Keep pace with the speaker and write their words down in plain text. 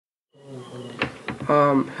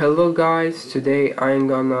Hello guys, today I'm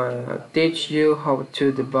gonna teach you how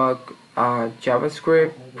to debug a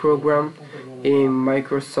JavaScript program in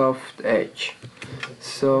Microsoft Edge.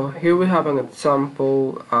 So here we have an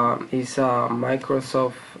example. It's a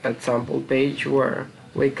Microsoft example page where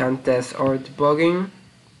we can test our debugging.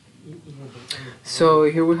 So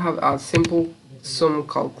here we have a simple sum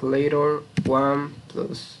calculator, 1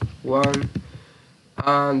 plus 1,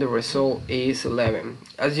 and the result is 11.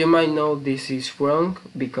 As you might know, this is wrong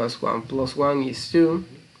because 1 plus 1 is 2,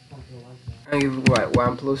 and if we write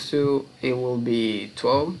 1 plus 2 it will be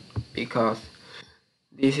 12 because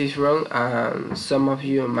this is wrong, and some of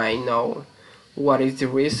you might know what is the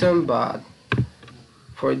reason, but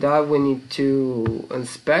for that we need to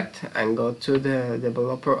inspect and go to the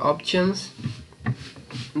developer options.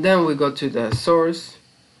 Then we go to the source,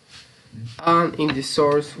 and in the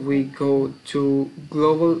source we go to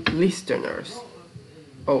global listeners.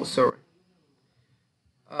 Oh, sorry.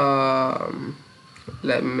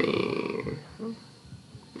 Let me.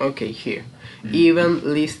 Okay, here. Even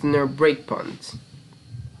listener breakpoints.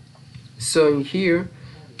 So in here,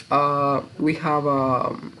 we have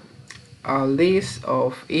a list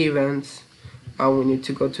of events, and we need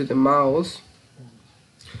to go to the mouse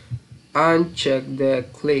and check the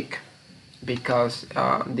click, because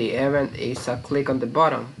the event is a click on the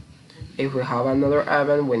button. If we have another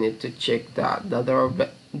event, we need to check that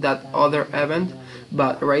other event,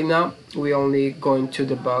 but right now we only going to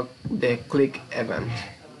debug the click event.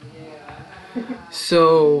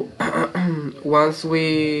 So once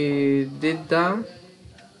we did that,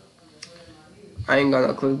 I'm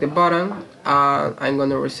gonna click the button and I'm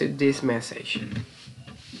gonna receive this message.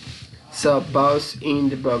 So pause in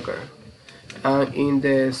debugger, and in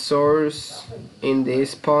the source, in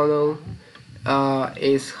this panel,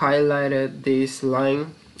 is highlighted this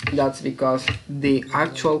line. That's because the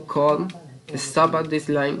actual code stops at this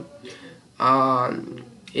line.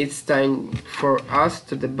 It's time for us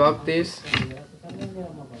to debug this.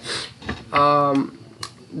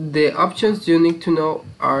 The options you need to know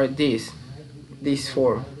are these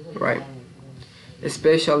four, right?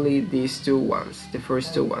 Especially these two ones, the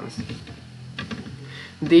first two ones.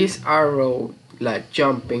 This arrow, like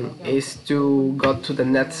jumping, is to go to the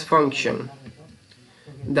next function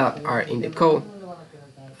that are in the code,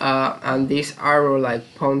 and this arrow, like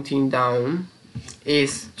pointing down,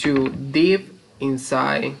 is to div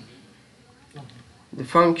inside the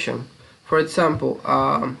function. For example,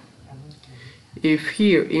 if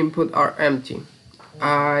here input are empty,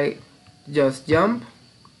 I just jump,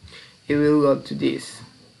 it will go to this,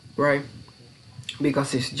 right?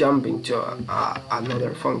 Because it's jumping to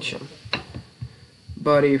another function.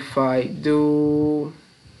 But if I do,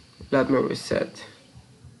 let me reset.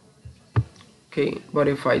 Okay, but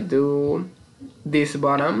if I do this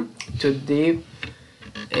button to div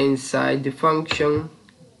inside the function,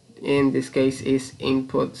 in this case is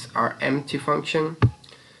inputs are empty function,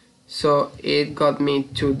 so it got me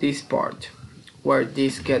to this part where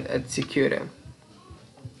this get executed.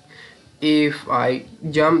 If I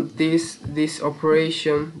jump this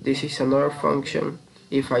operation, this is another function.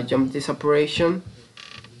 If I jump this operation,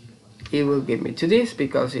 it will give me to this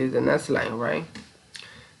because it's the next line, right?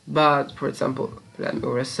 But for example, let me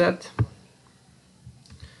reset,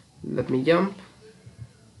 let me jump,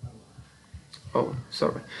 oh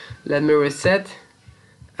sorry, let me reset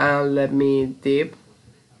and let me div.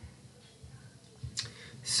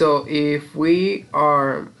 So if we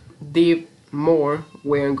are div more,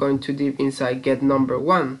 we're going to div inside get number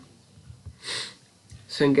 1.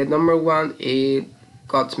 So in get number 1 it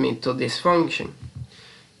got me to this function.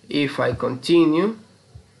 If I continue,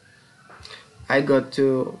 I got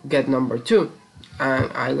to get number 2,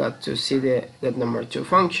 and I got to see the get number 2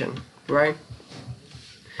 function, right?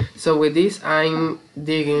 So with this I'm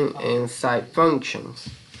digging inside functions,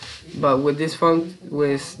 but with this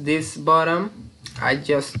button I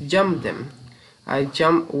just jump them. I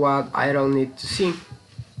jump what I don't need to see,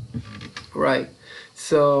 right?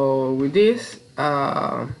 So with this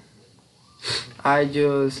I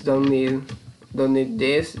just don't need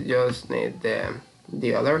this, just need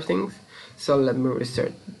the other things. So let me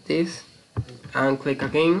restart this and click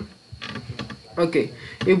again. Okay,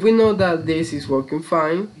 if we know that this is working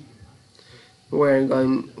fine, we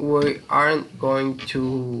aren't going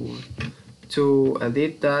to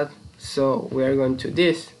edit that, so we are going to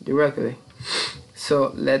this directly.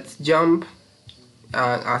 So let's jump,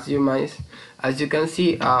 and as you can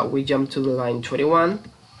see, we jump to the line 21,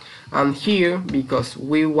 and here, because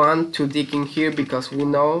we want to dig in here, because we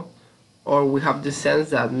know, or we have the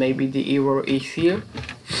sense that maybe the error is here,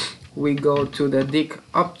 we go to the dig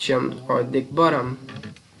option or dig button,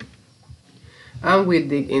 and we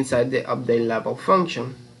dig inside the update level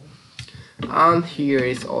function. And here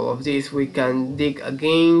is all of this. We can dig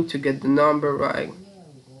again to get the number right,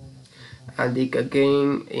 and dig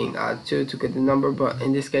again in add2 to get the number, but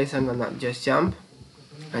in this case I'm gonna just jump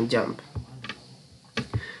and jump,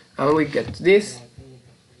 and we get to this.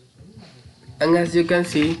 And as you can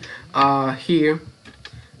see here,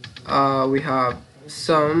 we have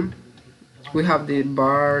sum. We have the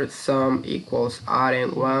bar sum equals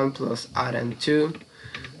rn1 plus rn2,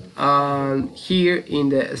 and here in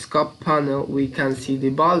the scope panel we can see the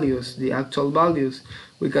values, the actual values.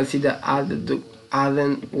 We can see that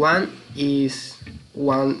rn1 is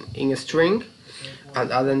 1 in a string and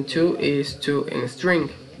rn2 is 2 in a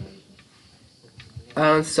string,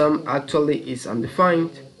 and sum actually is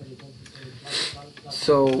undefined.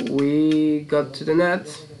 So we got to the net,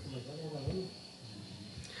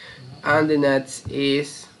 and the net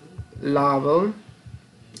is level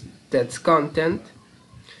text content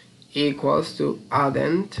equals to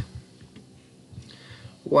addend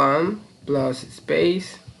 1 plus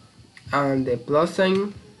space and the plus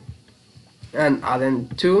sign, and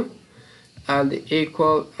addend 2 and the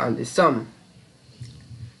equal and the sum.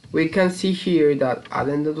 We can see here that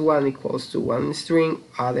addend.1 equals to 1 in string,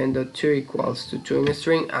 addend.2 equals to 2 in a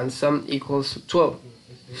string, and sum equals to 12.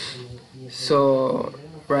 So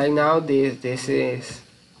right now this is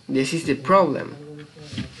the problem.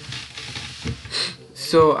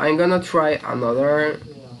 So I'm gonna try another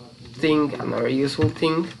useful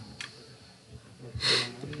thing,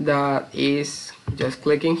 that is just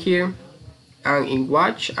clicking here, and in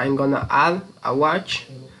watch I'm gonna add a watch.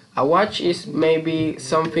 A watch is maybe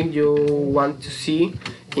something you want to see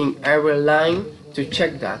in every line to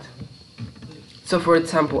check that. So for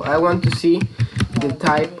example, I want to see the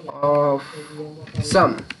type of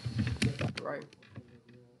sum, right?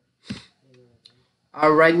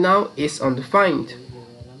 Right now it's undefined.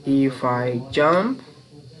 If I jump,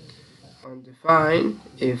 undefined.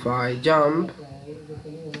 If I jump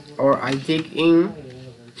or I dig in,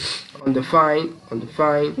 undefined,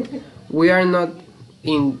 undefined. We are not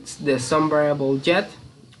in the sum variable yet,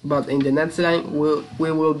 but in the next line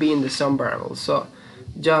we will be in the sum variable. So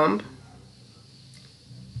jump.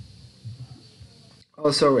 Oh,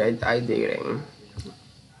 sorry, I did it.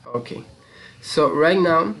 Okay. So right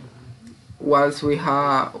now, once we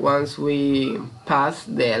pass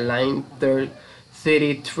the line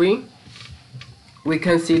 33, we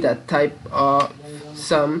can see that type of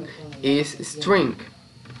sum is string.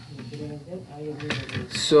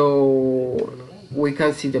 So we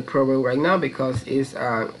can see the problem right now because it's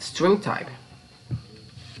a string type,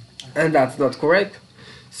 and that's not correct.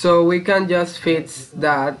 So we can just fix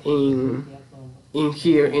that in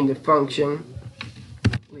here in the function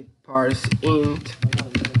with parse int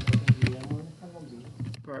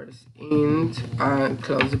and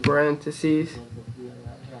close the parentheses,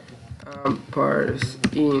 parse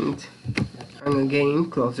int, and again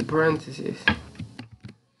close the parentheses.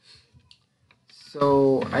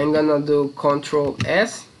 So I'm gonna do Control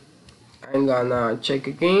S. I'm gonna check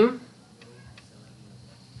again,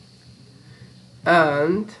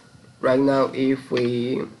 and right now if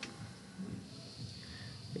we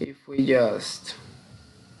just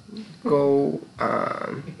go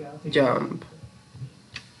and jump,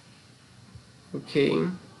 okay,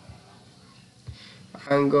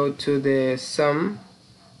 and go to the sum,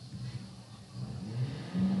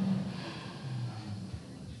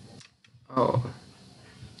 oh,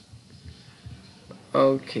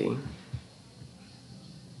 okay,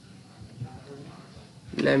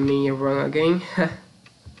 let me run again.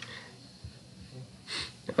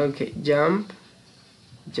 Okay, jump,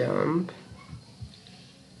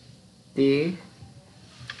 dig,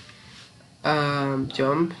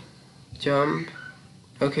 jump,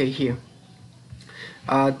 okay, here,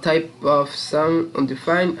 type of sum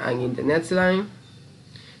undefined, and in the next line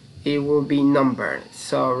it will be number.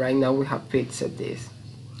 So right now we have fixed this.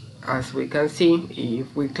 As we can see,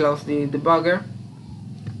 if we close the debugger,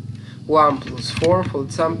 1 plus 4, for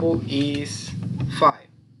example, is 5.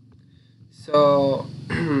 So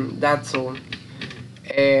that's all.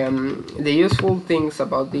 The useful things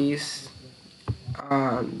about this,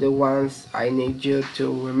 the ones I need you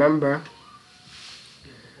to remember,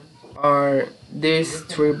 are these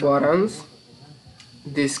 3 buttons: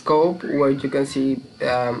 the scope, where you can see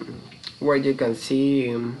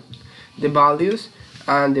the values,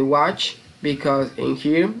 and the watch, because in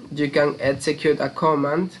here you can execute a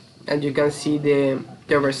command and you can see the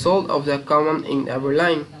result of the command in every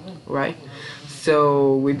line, right?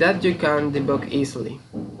 So with that you can debug easily.